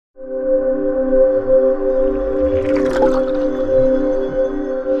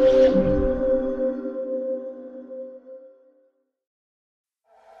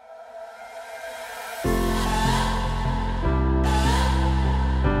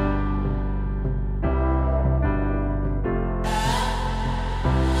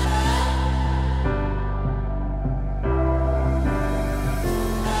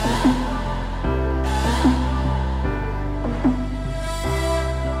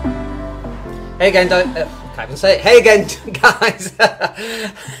Hey again, I can't even say it. Hey again, guys.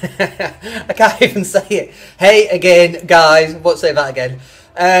 I can't even say it. Hey again, guys. Won't say that again.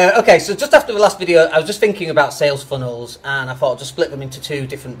 Okay, so just after the last video, I was just thinking about sales funnels, and I thought I'd just split them into two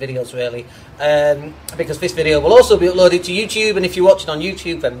different videos, really, because this video will also be uploaded to YouTube, and if you're watching on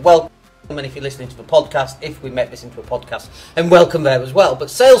YouTube, then welcome, and if you're listening to the podcast, if we make this into a podcast, then welcome there as well.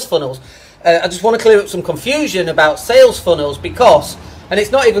 But sales funnels, I just want to clear up some confusion about sales funnels, because, and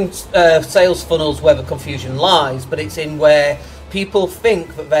it's not even sales funnels where the confusion lies, but it's in where people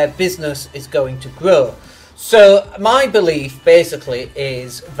think that their business is going to grow. So my belief basically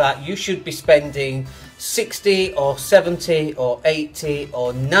is that you should be spending 60 or 70 or 80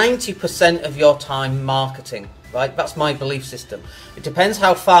 or 90% of your time marketing, right? That's my belief system. It depends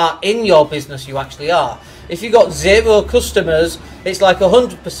how far in your business you actually are. If you've got 0 customers, it's like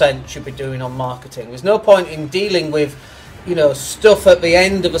 100% should be doing on marketing. There's no point in dealing with, you know, stuff at the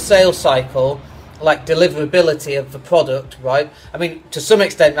end of a sales cycle, like deliverability of the product, right? I mean, to some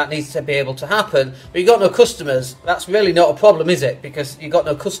extent that needs to be able to happen, but you've got no customers. That's really not a problem, is it? Because you've got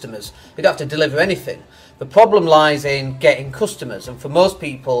no customers. You don't have to deliver anything. The problem lies in getting customers, and for most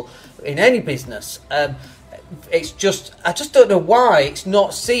people in any business, it's just, I just don't know why it's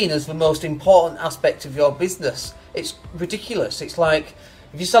not seen as the most important aspect of your business. It's ridiculous. It's like,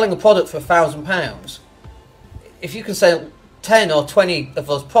 if you're selling a product for £1,000, if you can sell 10 or 20 of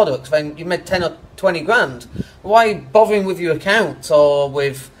those products, then you made 10 or 20 grand. Why are you bothering with your accounts or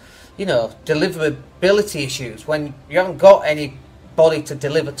with, you know, deliverability issues when you haven't got anybody to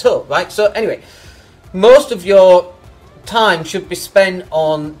deliver to, right? So anyway, most of your time should be spent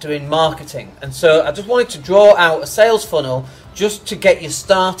on doing marketing, and so I just wanted to draw out a sales funnel just to get you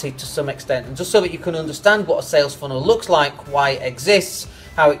started to some extent, and just so that you can understand what a sales funnel looks like, why it exists,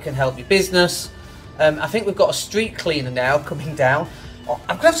 how it can help your business. I think we've got a street cleaner now coming down. I'm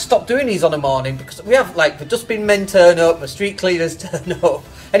going to have to stop doing these on a morning, because we have, like, the dustbin men turn up, the street cleaners turn up.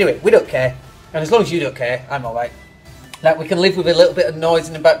 Anyway, we don't care, and as long as you don't care, I'm alright. Like, we can live with a little bit of noise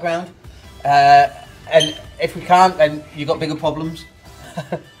in the background, and if we can't, then you've got bigger problems.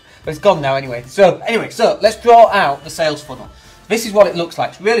 But it's gone now anyway. So let's draw out the sales funnel. This is what it looks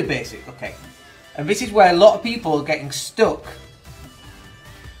like. It's really basic, okay? And this is where a lot of people are getting stuck.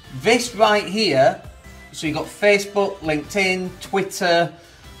 This right here, so you've got Facebook, LinkedIn, Twitter,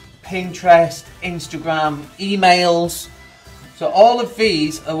 Pinterest, Instagram, emails. So all of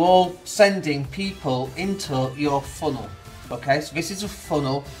these are all sending people into your funnel. Okay, so this is a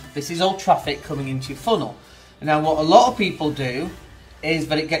funnel. This is all traffic coming into your funnel. And now what a lot of people do is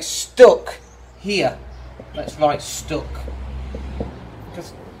that it gets stuck here. Let's write stuck.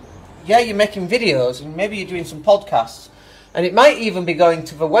 Because, yeah, you're making videos and maybe you're doing some podcasts, and it might even be going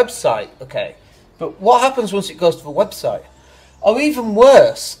to the website, okay? But what happens once it goes to the website? Or even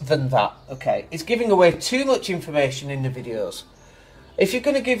worse than that, okay, is giving away too much information in the videos. If you're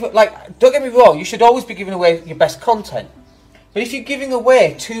going to give, like, don't get me wrong, you should always be giving away your best content. But if you're giving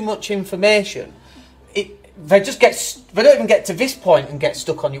away too much information, they don't even get to this point and get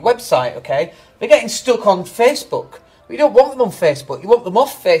stuck on your website, okay? They're getting stuck on Facebook. You don't want them on Facebook. You want them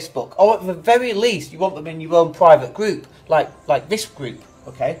off Facebook, or at the very least, you want them in your own private group, like this group,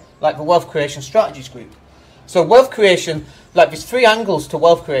 okay? Like the Wealth Creation Strategies group. So wealth creation, like, there's 3 angles to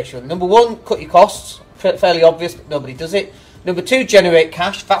wealth creation. Number 1, cut your costs. Fairly obvious, but nobody does it. Number 2, generate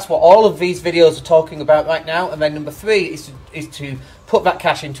cash. That's what all of these videos are talking about right now. And then number 3 is to put that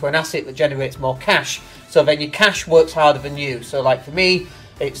cash into an asset that generates more cash. So then your cash works harder than you. So, like, for me,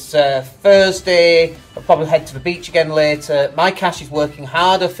 it's Thursday. I'll probably head to the beach again later. My cash is working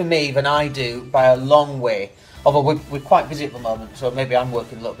harder for me than I do by a long way. Although we're quite busy at the moment, so maybe I'm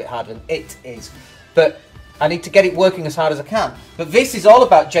working a little bit harder than it is. But I need to get it working as hard as I can. But this is all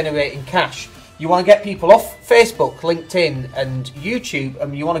about generating cash. You want to get people off Facebook, LinkedIn and YouTube,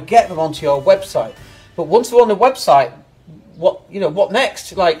 and you want to get them onto your website. But once they're on the website, what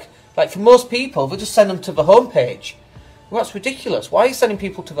next? Like for most people, they'll just send them to the homepage. Well, that's ridiculous. Why are you sending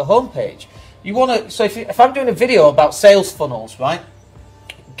people to the homepage? You want to, so if I'm doing a video about sales funnels, right?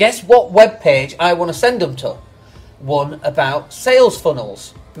 Guess what web page I want to send them to? One about sales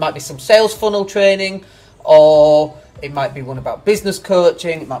funnels. It might be some sales funnel training, or it might be one about business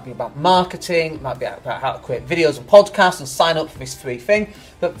coaching, it might be about marketing, it might be about how to create videos and podcasts and sign up for this free thing.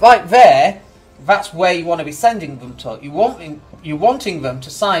 But right there, that's where you want to be sending them to. You're wanting them to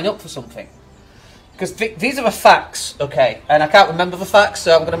sign up for something. Because these are the facts, okay? And I can't remember the facts,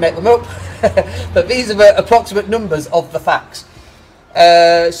 so I'm going to make them up. But these are the approximate numbers of the facts.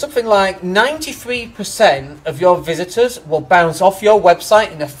 Something like 93% of your visitors will bounce off your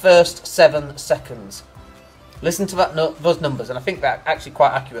website in the first 7 seconds. Listen to those numbers, and I think they're actually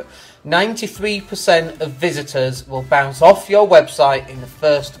quite accurate. 93% of visitors will bounce off your website in the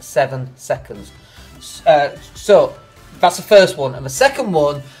first 7 seconds. So that's the first one. And the second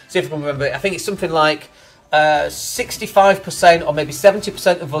one, see if I can remember it, I think it's something like 65% or maybe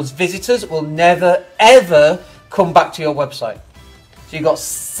 70% of those visitors will never ever come back to your website. So you've got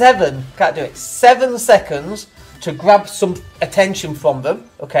 7 seconds to grab some attention from them,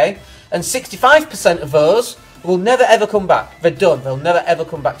 okay? And 65% of those will never ever come back. They're done. They'll never ever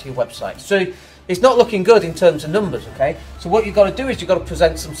come back to your website. So it's not looking good in terms of numbers, okay? So what you've got to do is you've got to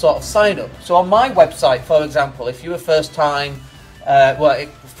present some sort of sign up. So on my website, for example, if you're a first time,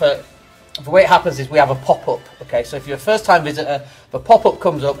 the way it happens is we have a pop-up, okay? So if you're a first time visitor, the pop-up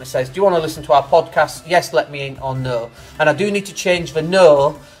comes up and it says, do you want to listen to our podcast? Yes, let me in, or no. And I do need to change the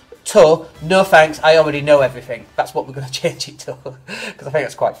no to no thanks, I already know everything. That's what we're going to change it to, because I think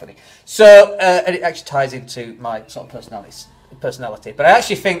that's quite funny. So, and it actually ties into my sort of personality. But I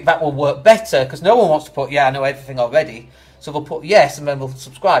actually think that will work better, because no one wants to put, yeah, I know everything already. So they'll put yes, and then they'll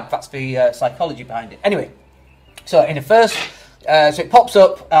subscribe. That's the psychology behind it. Anyway, so in the first, so it pops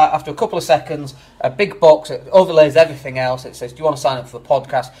up after a couple of seconds, a big box, it overlays everything else. It says, do you want to sign up for the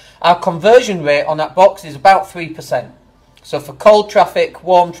podcast? Our conversion rate on that box is about 3%. So for cold traffic,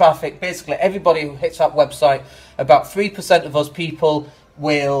 warm traffic, basically everybody who hits that website, about 3% of those people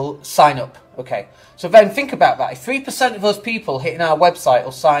will sign up. Okay, so then think about that. If 3% of those people hitting our website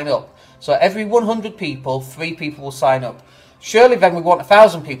will sign up, so every 100 people, 3 people will sign up. Surely then we want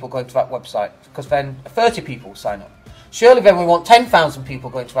 1,000 people going to that website, because then 30 people will sign up. Surely then we want 10,000 people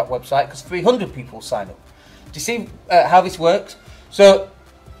going to that website, because 300 people will sign up. Do you see how this works? So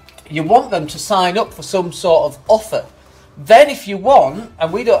you want them to sign up for some sort of offer. Then if you want,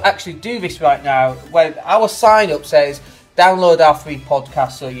 and we don't actually do this right now, when our sign up says download our free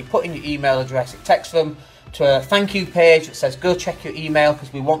podcast, so you put in your email address, it takes them to a thank you page that says go check your email,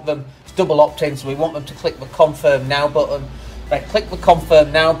 because we want them, it's double opt-in, so we want them to click the confirm now button. They click the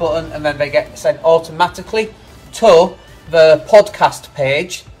confirm now button and then they get sent automatically to the podcast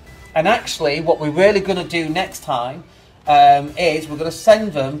page. And actually what we're really going to do next time is we're going to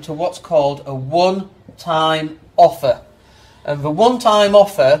send them to what's called a one-time offer. And the one-time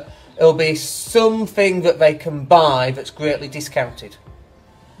offer, it'll be something that they can buy that's greatly discounted.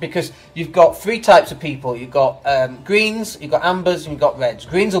 Because you've got 3 types of people. You've got greens, you've got ambers, and you've got reds.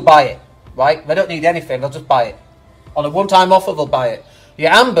 Greens will buy it, right? They don't need anything, they'll just buy it. On a one-time offer, they'll buy it. Your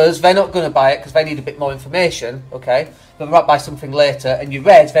ambers, they're not going to buy it because they need a bit more information, okay? But they might buy something later. And your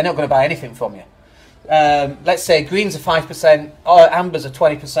reds, they're not going to buy anything from you. Let's say greens are 5%, or ambers are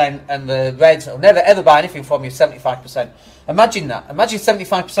 20%, and the reds will never ever buy anything from you, 75%. Imagine that. Imagine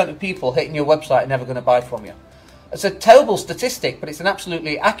 75% of people hitting your website are never going to buy from you. It's a terrible statistic, but it's an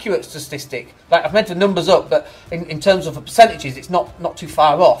absolutely accurate statistic. Like, I've made the numbers up, but in terms of the percentages, it's not too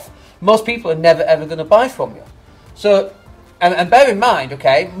far off. Most people are never ever going to buy from you. So, and bear in mind,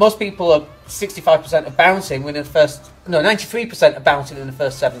 okay, most people are 65% are bouncing within the first, no, 93% are bouncing in the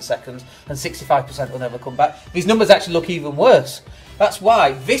first 7 seconds, and 65% will never come back. These numbers actually look even worse. That's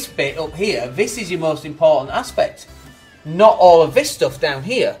why this bit up here, this is your most important aspect. Not all of this stuff down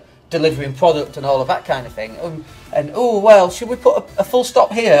here, delivering product and all of that kind of thing. And oh, well, should we put a full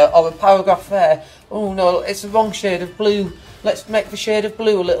stop here or a paragraph there? Oh no, it's the wrong shade of blue. Let's make the shade of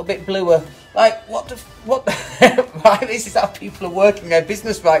blue a little bit bluer. Like, what? Right, this is how people are working their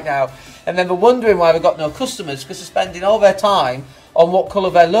business right now. And then they're wondering why they've got no customers, because they're spending all their time on what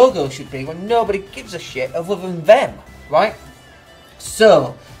colour their logo should be when nobody gives a shit other than them, right?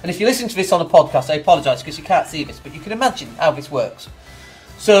 So, and if you listen to this on a podcast, I apologise because you can't see this, but you can imagine how this works.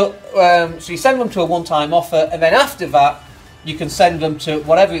 So, so you send them to a one-time offer, and then after that, you can send them to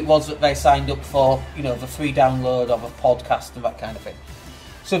whatever it was that they signed up for, you know, the free download of a podcast and that kind of thing.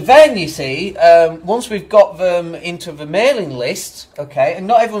 So then, you see, once we've got them into the mailing list, okay, and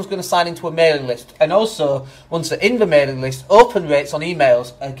not everyone's going to sign into a mailing list. And also, once they're in the mailing list, open rates on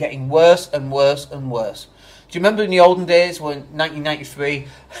emails are getting worse and worse and worse. Do you remember in the olden days, when 1993,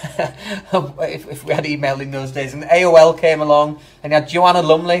 if we had email in those days, and AOL came along, and you had Joanna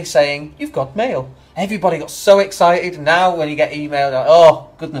Lumley saying, "You've got mail." Everybody got so excited. Now when you get email, like, oh,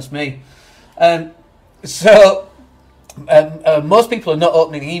 goodness me. Most people are not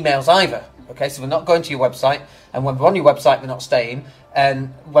opening emails either. Okay, so they're not going to your website, and when they're on your website, they're not staying.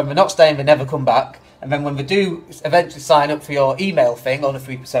 And when they're not staying, they never come back. And then when they do eventually sign up for your email thing on a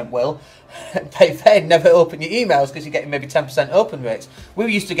 3% will, they never open your emails because you're getting maybe 10% open rates.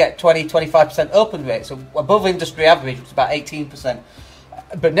 We used to get 20-25% open rates, so above industry average, which is about 18%.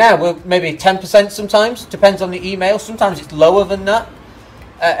 But now we're maybe 10% sometimes, depends on the email. Sometimes it's lower than that.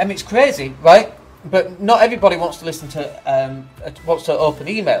 I mean, it's crazy, right? but not everybody wants to listen to wants to open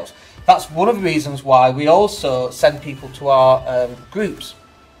emails. That's one of the reasons why we also send people to our groups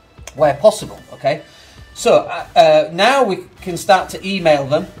where possible. Okay, so now we can start to email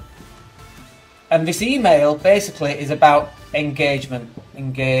them, and this email basically is about engagement.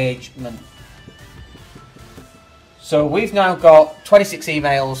 So we've now got 26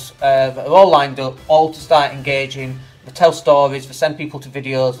 emails that are all lined up, all to start engaging. We tell stories, we send people to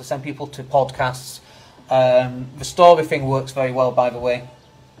videos, we send people to podcasts. The story thing works very well, by the way.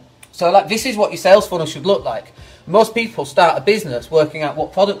 So like, this is what your sales funnel should look like. Most people start a business working out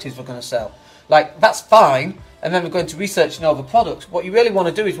what product is we're going to sell. Like, that's fine, and then we're going to research and know the products. What you really want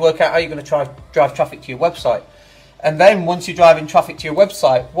to do is work out how you're going to drive traffic to your website. And then once you're driving traffic to your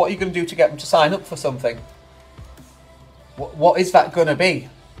website, what are you going to do to get them to sign up for something? What is that going to be?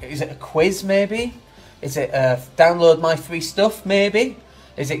 Is it a quiz, maybe? Is it download my free stuff, maybe?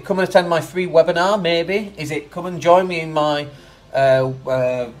 Is it come and attend my free webinar, maybe? Is it come and join me in my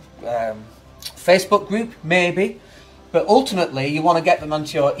Facebook group, maybe? But ultimately, you want to get them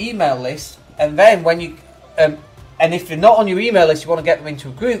onto your email list, and then when you and if they're not on your email list, you want to get them into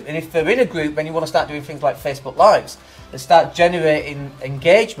a group, and if they're in a group, then you want to start doing things like Facebook Lives and start generating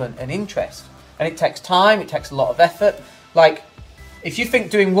engagement and interest. And it takes time, it takes a lot of effort. Like, if you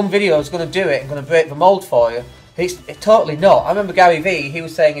think doing one video is going to do it and going to break the mold for you, it's totally not. I remember Gary Vee, he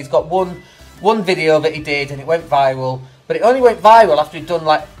was saying he's got one video that he did and it went viral, but it only went viral after he'd done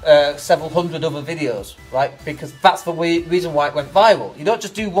like several hundred other videos, right? Because that's the reason why it went viral. You don't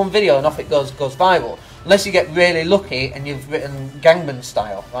just do one video and off it goes viral, unless you get really lucky and you've written Gangnam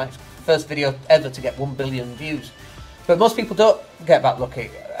Style, right? First video ever to get 1 billion views. But most people don't get that lucky,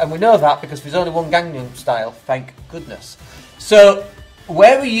 and we know that because there's only one Gangnam Style, thank goodness. So,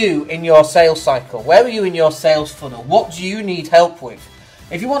 where are you in your sales cycle? Where are you in your sales funnel? What do you need help with?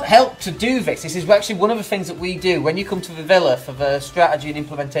 If you want help to do this is actually one of the things that we do when you come to the Villa for the Strategy and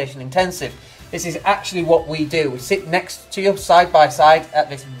Implementation Intensive. This is actually what we do. We sit next to you, side by side, at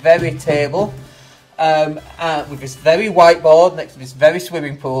this very table, with this very whiteboard next to this very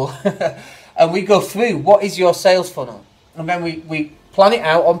swimming pool, and we go through what is your sales funnel, and then we plan it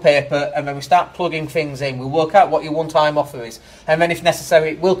out on paper, and then we start plugging things in. We'll work out what your one-time offer is, and then if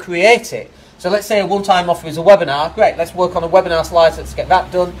necessary, we'll create it. So let's say a one-time offer is a webinar. Great, let's work on a webinar slide, let's get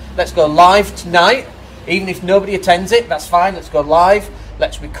that done. Let's go live tonight. Even if nobody attends it, that's fine, let's go live.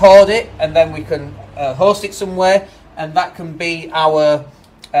 Let's record it, and then we can host it somewhere, and that can be our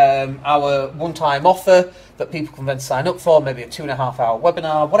one-time offer that people can then sign up for, maybe a 2.5-hour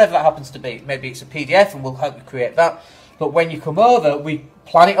webinar, whatever that happens to be. Maybe it's a PDF, and we'll help you create that. But when you come over, we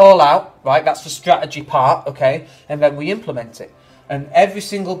plan it all out, right? That's the strategy part, okay? And then we implement it. And every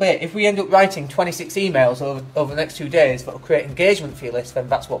single bit, if we end up writing 26 emails over the next 2 days that will create engagement for your list, then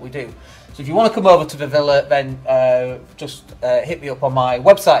that's what we do. So if you want to come over to the Villa, then just hit me up on my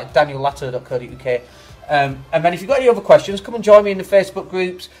website, daniellatto.co.uk. And then if you've got any other questions, come and join me in the Facebook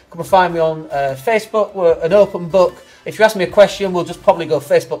groups. Come and find me on Facebook. We're an open book. If you ask me a question, we'll just probably go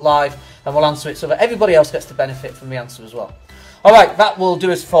Facebook Live and we'll answer it so that everybody else gets to benefit from the answer as well. Alright, that will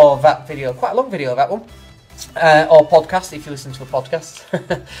do us for that video. Quite a long video, that one. Or podcast, if you listen to a podcast.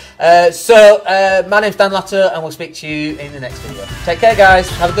 My name's Dan Latto, and we'll speak to you in the next video. Take care, guys.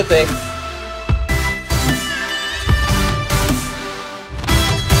 Have a good day.